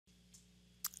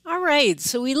All right,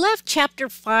 so we left chapter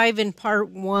 5 in part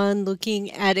 1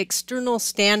 looking at external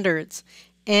standards.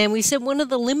 And we said one of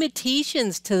the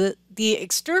limitations to the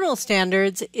external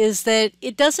standards is that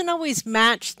it doesn't always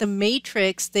match the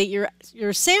matrix that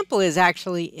your sample is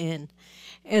actually in.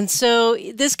 And so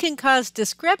this can cause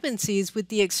discrepancies with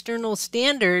the external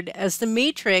standard, as the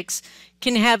matrix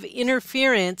can have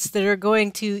interference that are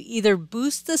going to either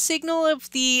boost the signal of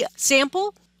the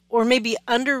sample or maybe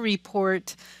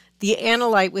underreport the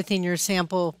analyte within your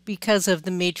sample because of the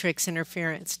matrix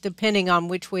interference, depending on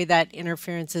which way that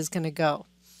interference is going to go.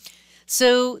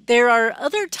 So there are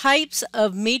other types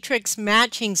of matrix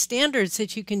matching standards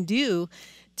that you can do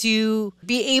to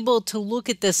be able to look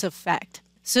at this effect.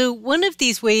 So one of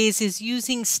these ways is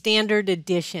using standard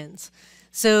additions.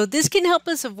 So this can help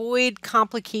us avoid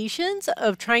complications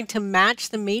of trying to match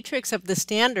the matrix of the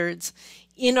standards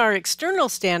in our external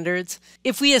standards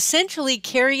if we essentially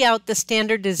carry out the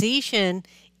standardization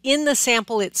in the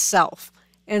sample itself.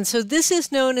 And so this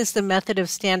is known as the method of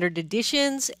standard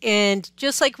additions. And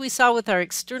just like we saw with our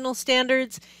external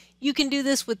standards, you can do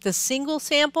this with the single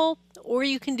sample, or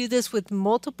you can do this with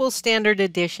multiple standard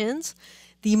additions.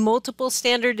 The multiple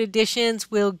standard additions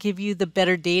will give you the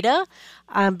better data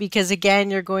because,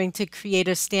 again, you're going to create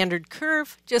a standard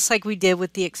curve just like we did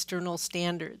with the external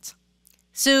standards.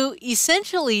 So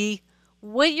essentially,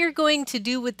 what you're going to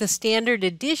do with the standard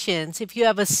additions, if you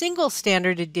have a single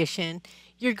standard addition,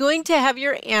 you're going to have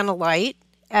your analyte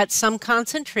at some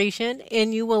concentration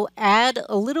and you will add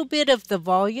a little bit of the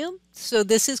volume. So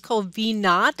this is called V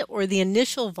naught, or the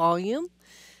initial volume,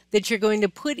 that you're going to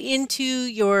put into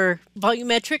your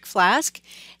volumetric flask,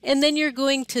 and then you're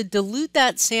going to dilute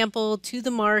that sample to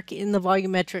the mark in the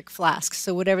volumetric flask.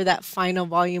 So whatever that final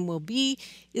volume will be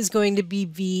is going to be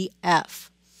VF,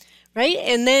 right?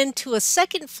 And then to a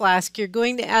second flask, you're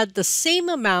going to add the same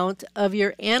amount of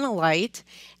your analyte,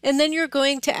 and then you're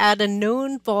going to add a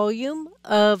known volume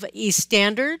of a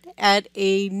standard at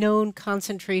a known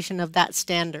concentration of that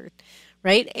standard.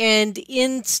 Right? And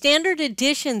in standard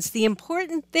additions, the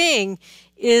important thing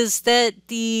is that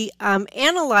the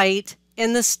analyte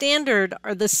and the standard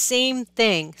are the same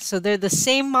thing. So they're the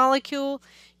same molecule.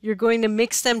 You're going to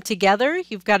mix them together.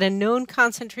 You've got a known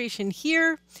concentration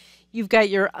here. You've got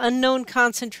your unknown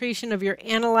concentration of your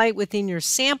analyte within your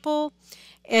sample,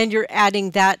 and you're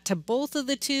adding that to both of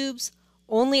the tubes,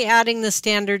 only adding the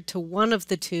standard to one of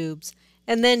the tubes,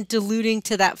 and then diluting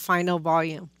to that final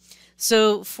volume.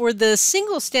 So for the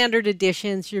single standard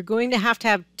additions, you're going to have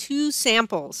two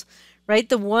samples, right?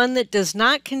 The one that does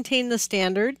not contain the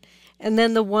standard, and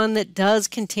then the one that does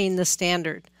contain the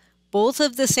standard. Both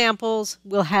of the samples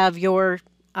will have your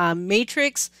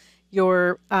matrix,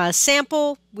 your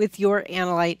sample with your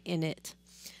analyte in it.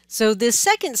 So this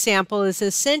second sample is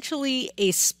essentially a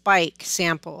spike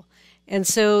sample. And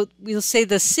so we'll say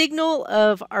the signal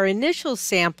of our initial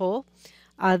sample,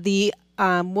 the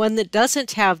one that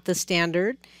doesn't have the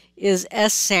standard, is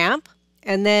S-samp,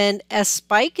 and then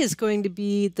S-spike is going to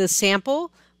be the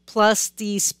sample plus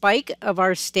the spike of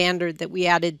our standard that we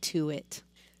added to it.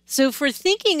 So for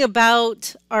thinking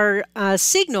about our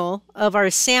signal of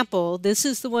our sample, this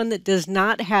is the one that does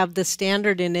not have the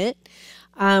standard in it.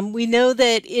 We know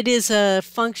that it is a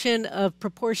function of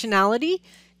proportionality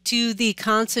to the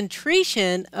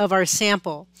concentration of our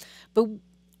sample. But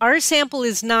our sample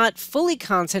is not fully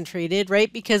concentrated,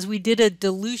 right, because we did a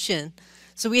dilution.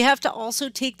 So we have to also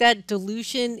take that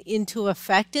dilution into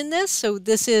effect in this. So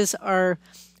this is our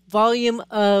volume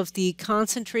of the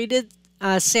concentrated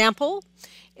sample,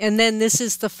 and then this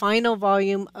is the final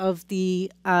volume of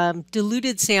the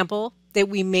diluted sample that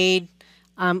we made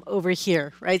over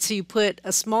here, right? So you put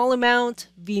a small amount,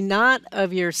 V naught,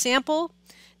 of your sample,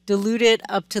 dilute it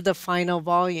up to the final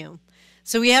volume.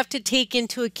 So we have to take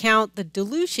into account the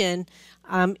dilution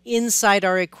inside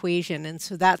our equation, and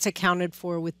so that's accounted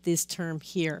for with this term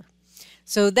here.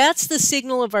 So that's the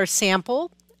signal of our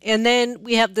sample, and then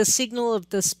we have the signal of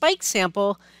the spike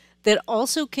sample that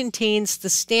also contains the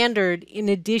standard in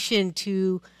addition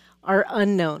to our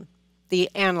unknown, the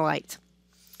analyte,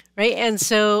 right? And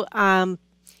so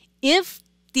if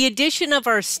the addition of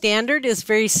our standard is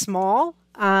very small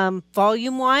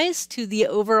volume-wise to the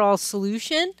overall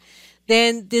solution,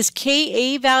 then this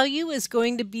Ka value is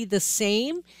going to be the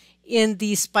same in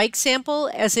the spike sample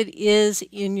as it is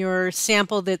in your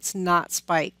sample that's not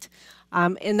spiked.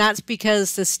 And that's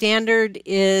because the standard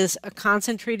is a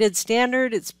concentrated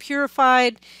standard, it's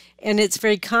purified, and it's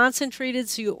very concentrated,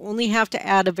 so you only have to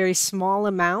add a very small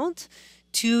amount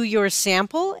to your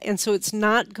sample, and so it's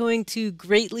not going to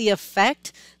greatly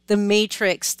affect the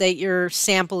matrix that your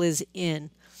sample is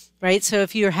in. right? So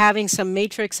if you're having some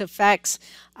matrix effects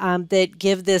that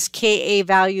give this Ka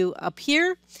value up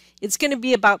here, it's going to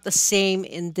be about the same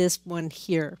in this one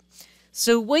here.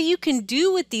 So what you can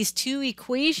do with these two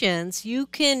equations, you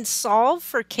can solve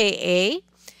for Ka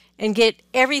and get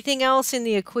everything else in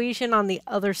the equation on the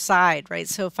other side, right?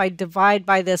 So if I divide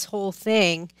by this whole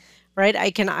thing, right, I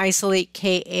can isolate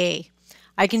Ka.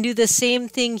 I can do the same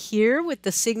thing here with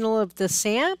the signal of the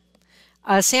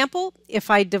sample. If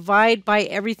I divide by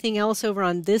everything else over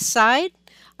on this side,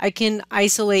 I can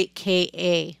isolate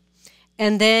Ka.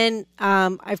 And then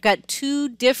I've got two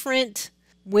different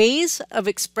ways of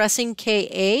expressing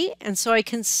Ka, and so I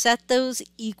can set those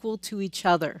equal to each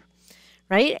other,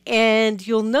 right? And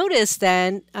you'll notice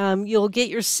then you'll get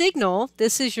your signal.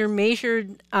 This is your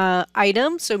measured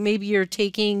item, so maybe you're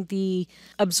taking the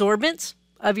absorbance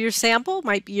of your sample,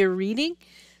 might be your reading.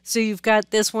 So you've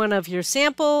got this one of your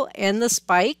sample and the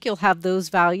spike. You'll have those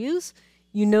values.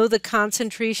 You know the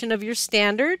concentration of your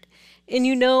standard, and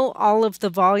you know all of the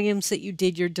volumes that you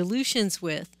did your dilutions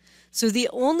with. So the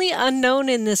only unknown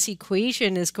in this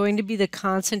equation is going to be the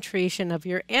concentration of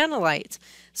your analytes.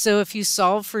 So if you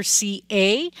solve for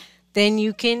Ca, then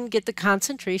you can get the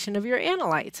concentration of your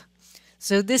analytes.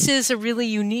 So this is a really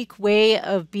unique way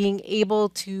of being able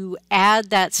to add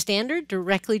that standard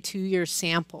directly to your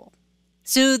sample.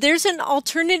 So there's an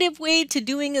alternative way to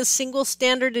doing a single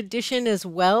standard addition as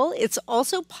well. It's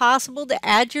also possible to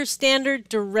add your standard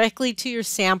directly to your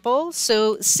sample.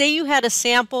 So say you had a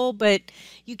sample, but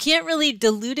you can't really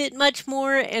dilute it much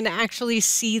more and actually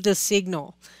see the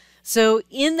signal. So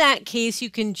in that case, you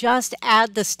can just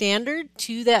add the standard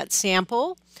to that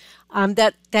sample.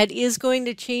 That is going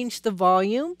to change the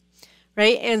volume,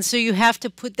 right? And so you have to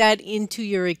put that into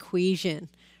your equation,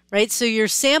 right? So your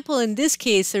sample in this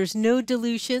case, there's no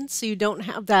dilution, so you don't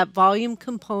have that volume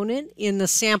component in the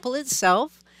sample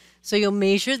itself. So you'll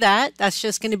measure that. That's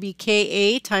just going to be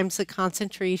Ka times the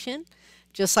concentration,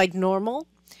 just like normal.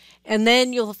 And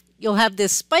then you'll have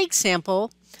this spike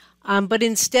sample, but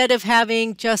instead of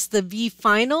having just the V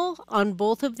final on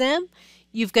both of them,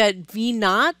 you've got V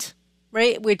naught,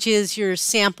 right, which is your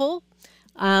sample,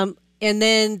 and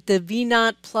then the V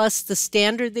naught plus the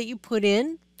standard that you put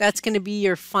in. That's going to be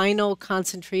your final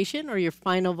concentration or your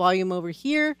final volume over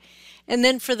here. And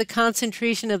then for the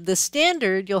concentration of the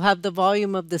standard, you'll have the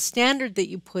volume of the standard that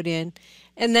you put in.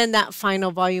 And then that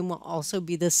final volume will also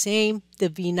be the same, the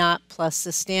V naught plus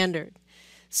the standard.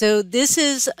 So this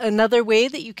is another way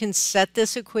that you can set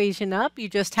this equation up. You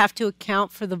just have to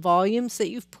account for the volumes that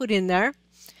you've put in there.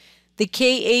 The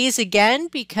Ka's, again,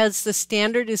 because the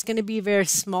standard is going to be a very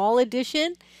small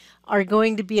addition, are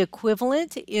going to be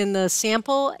equivalent in the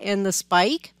sample and the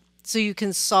spike. So you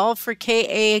can solve for Ka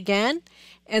again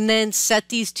and then set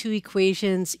these two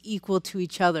equations equal to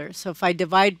each other. So if I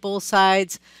divide both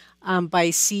sides by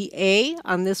Ca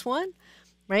on this one,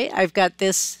 right, I've got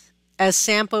this as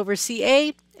sample over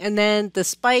Ca, and then the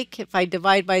spike, if I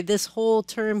divide by this whole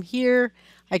term here,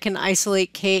 I can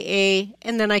isolate Ka,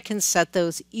 and then I can set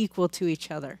those equal to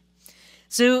each other.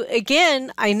 So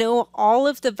again, I know all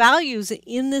of the values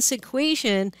in this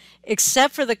equation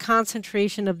except for the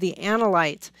concentration of the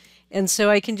analyte. And so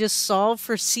I can just solve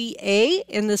for Ca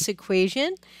in this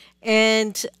equation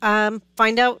and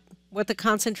find out what the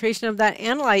concentration of that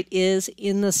analyte is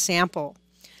in the sample.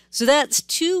 So that's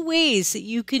two ways that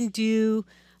you can do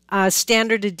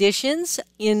standard additions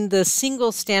in the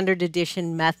single standard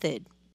addition method.